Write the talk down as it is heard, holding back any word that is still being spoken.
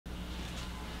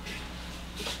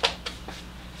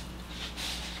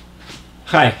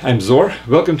Hi, I'm Zor.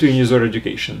 Welcome to Unizor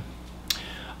Education.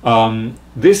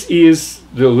 This is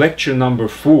the lecture number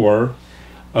 4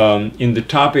 in the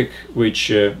topic which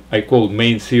I called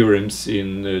main theorems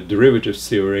in derivatives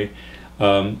theory.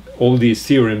 All these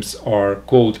theorems are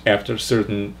called after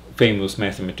certain famous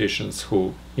mathematicians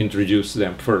who introduced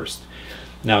them first.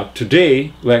 Now,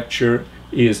 today's lecture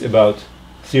is about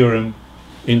theorem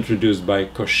introduced by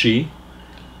Cauchy,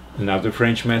 another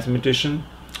French mathematician,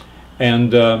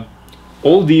 and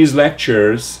all these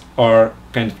lectures are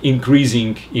kind of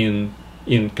increasing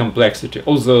in complexity.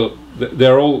 Also,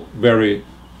 they're all very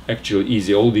actually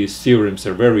easy. All these theorems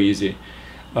are very easy,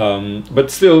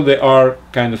 but still they are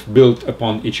kind of built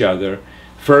upon each other.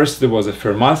 First there was a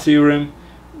Fermat theorem,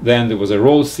 then there was a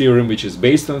Rolle theorem which is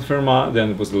based on Fermat, then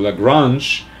there was the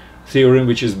Lagrange theorem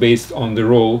which is based on the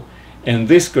Rolle, and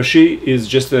this Cauchy is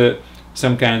just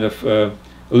some kind of a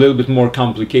little bit more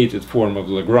complicated form of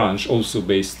Lagrange, also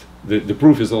based, the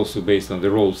proof is also based on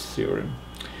the Rolle's theorem.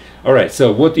 Alright,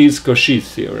 so what is Cauchy's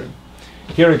theorem?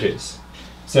 Here it is.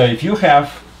 So if you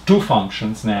have two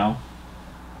functions now,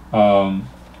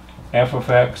 f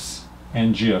of x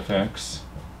and g of x,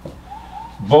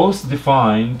 both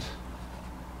defined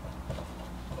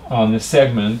on a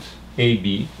segment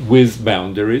AB with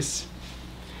boundaries,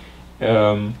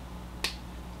 then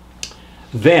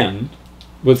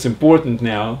what's important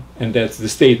now, and that's the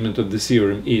statement of the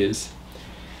theorem, is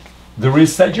there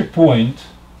is such a point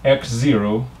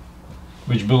x0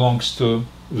 which belongs to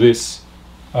this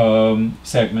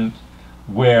segment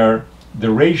where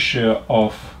the ratio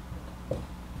of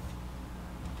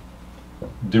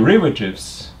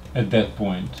derivatives at that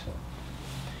point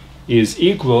is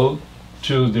equal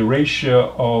to the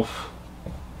ratio of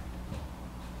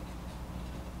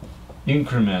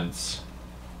increments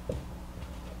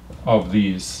of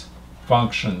these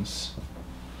functions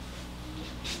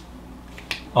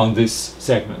on this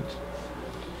segment.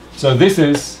 So this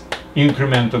is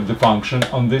increment of the function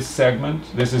on this segment,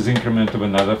 this is increment of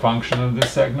another function on this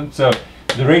segment, so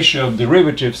the ratio of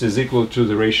derivatives is equal to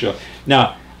the ratio.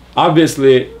 Now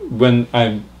obviously when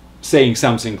I'm saying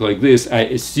something like this, I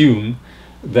assume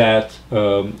that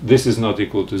this is not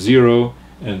equal to 0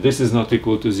 and this is not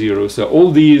equal to 0, so all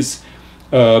these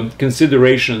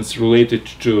considerations related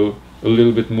to a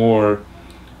little bit more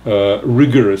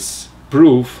rigorous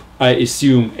proof I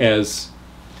assume as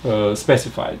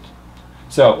specified.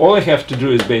 So all I have to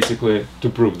do is basically to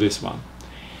prove this one.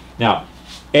 Now,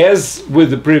 as with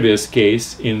the previous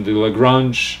case in the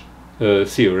Lagrange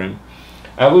theorem,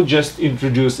 I will just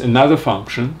introduce another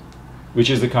function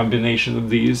which is a combination of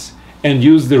these and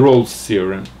use the Rolle's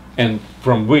theorem, and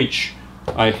from which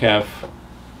I have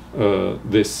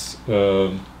this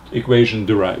equation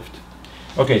derived.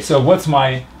 Okay, so what's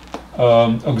my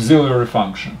auxiliary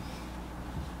function?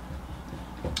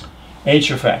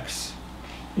 H of x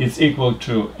is equal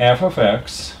to f of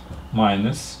x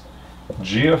minus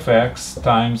g of x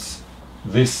times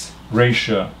this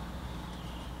ratio.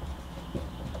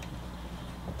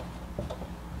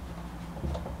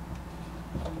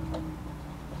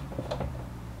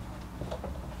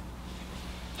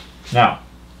 Now,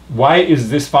 why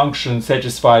is this function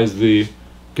satisfies the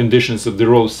conditions of the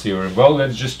Rolle's theorem? Well,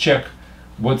 let's just check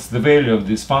what's the value of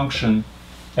this function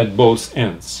at both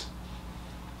ends.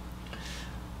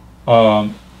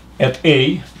 At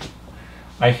a,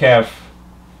 I have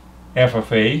f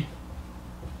of a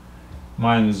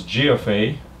minus g of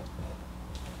a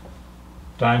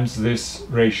times this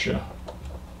ratio.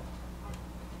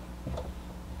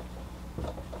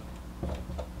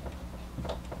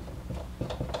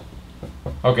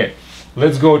 Okay,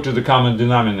 let's go to the common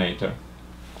denominator.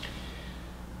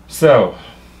 So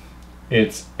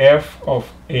it's f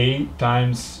of a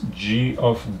times g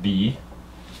of b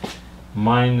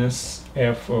minus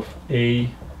f of a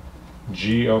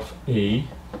g of a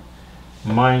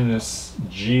minus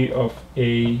g of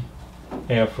a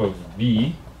f of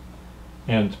b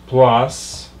and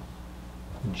plus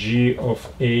g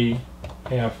of a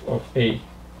f of a,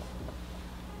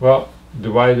 well,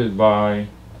 divided by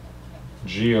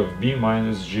g of b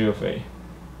minus g of a.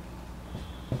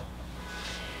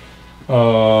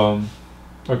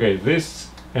 Okay, this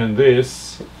and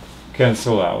this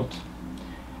cancel out,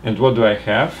 and what do I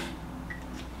have?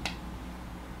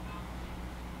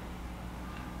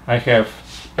 I have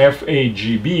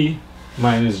FAGB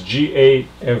minus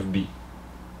GAFB.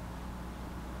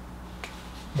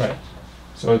 Right,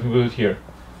 so let me put it here.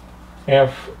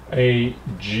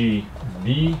 FAGB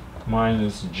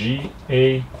minus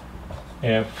GAFB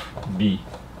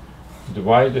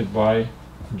divided by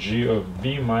g of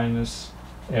b minus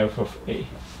f of a.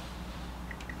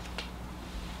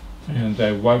 And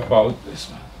I wipe out this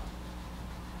one.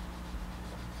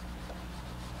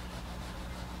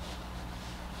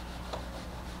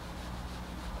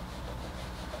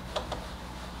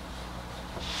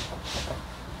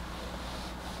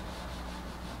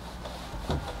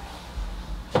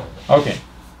 Okay,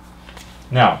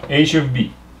 now h of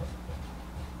b.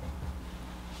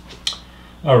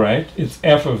 All right, it's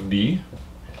f of b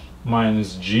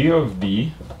minus g of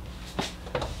b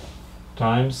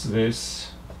times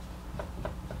this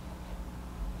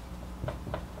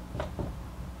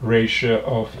ratio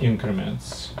of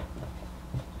increments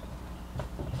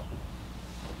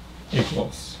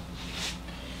equals,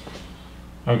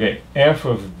 okay, f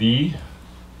of b,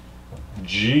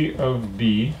 g of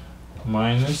b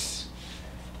minus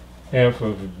f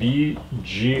of b,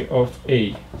 g of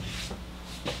a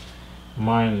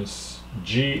minus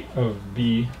g of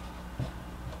b,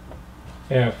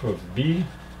 f of b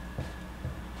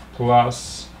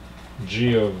plus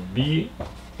g of b,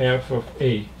 f of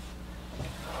a,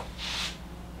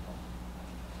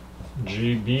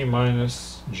 gb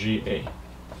minus ga.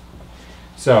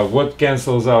 So what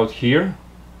cancels out here?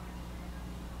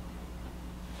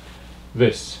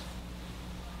 This.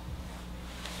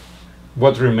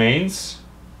 What remains?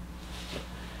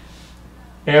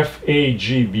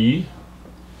 FAGB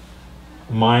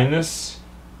minus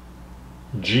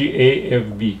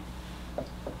GAFB.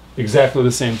 Exactly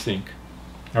the same thing.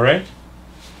 All right?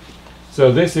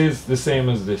 So this is the same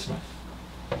as this one.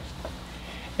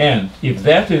 And if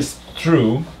that is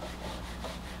true,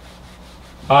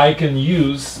 I can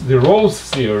use the Rolle's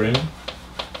theorem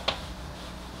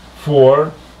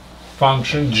for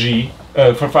function g,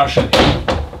 for function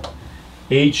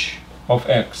h of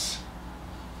x.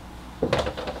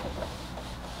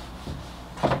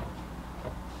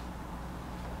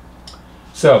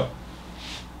 So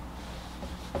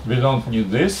we don't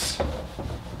need this.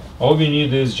 All we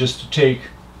need is just to take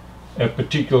a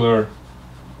particular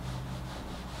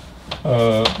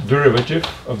derivative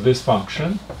of this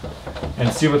function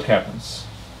and see what happens.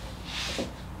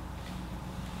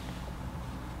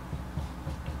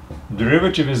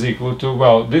 Derivative is equal to,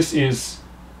 well, this is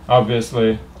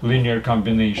obviously linear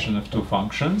combination of two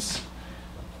functions,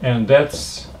 and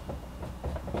that's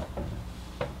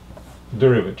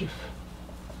derivative.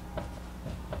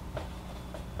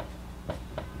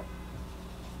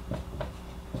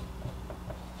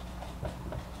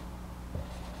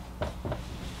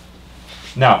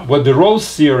 Now, what the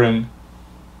Rolle's theorem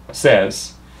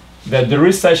says, that there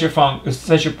is such a point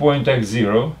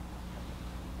x0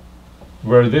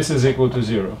 where this is equal to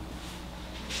 0,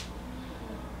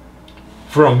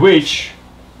 from which,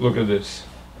 look at this,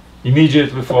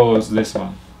 immediately follows this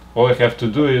one. All I have to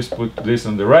do is put this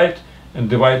on the right and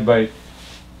divide by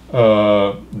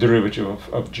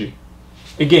derivative of g.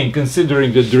 Again,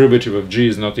 considering the derivative of g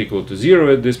is not equal to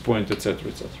 0 at this point, etc.,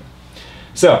 etc.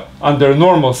 So, under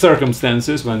normal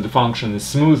circumstances, when the function is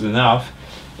smooth enough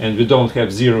and we don't have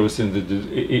zeros in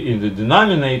the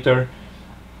denominator,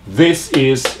 this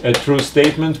is a true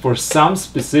statement for some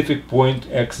specific point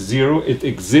x0. It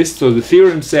exists, so the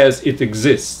theorem says it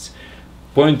exists.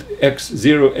 Point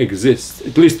x0 exists,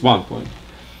 at least one point,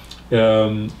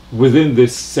 within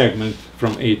this segment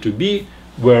from a to b,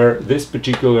 where this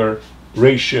particular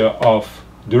ratio of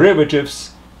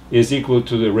derivatives is equal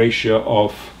to the ratio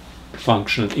of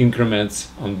function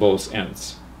increments on both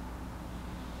ends.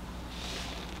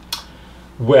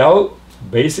 Well,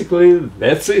 basically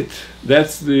that's it.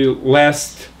 That's the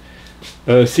last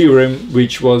theorem,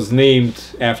 which was named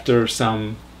after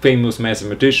some famous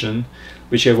mathematician,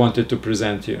 which I wanted to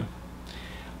present you.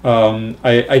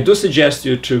 I do suggest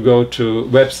you to go to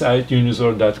website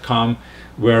unizor.com,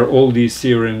 where all these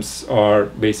theorems are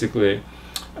basically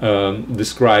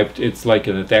described. It's like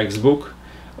in a textbook.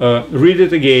 Read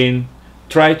it again,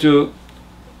 try to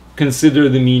consider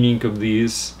the meaning of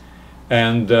these,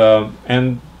 and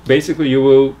basically you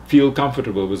will feel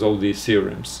comfortable with all these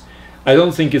theorems. I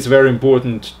don't think it's very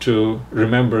important to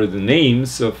remember the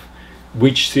names of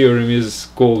which theorem is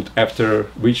called after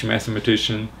which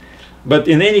mathematician, but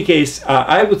in any case,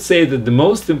 I would say that the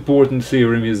most important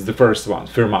theorem is the first one,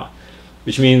 Fermat,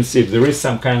 which means if there is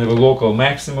some kind of a local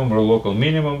maximum or a local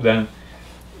minimum, then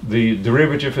the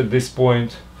derivative at this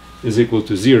point is equal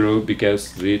to 0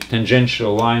 because the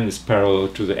tangential line is parallel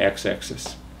to the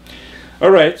x-axis.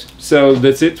 All right, so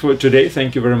that's it for today.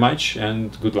 Thank you very much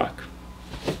and good luck.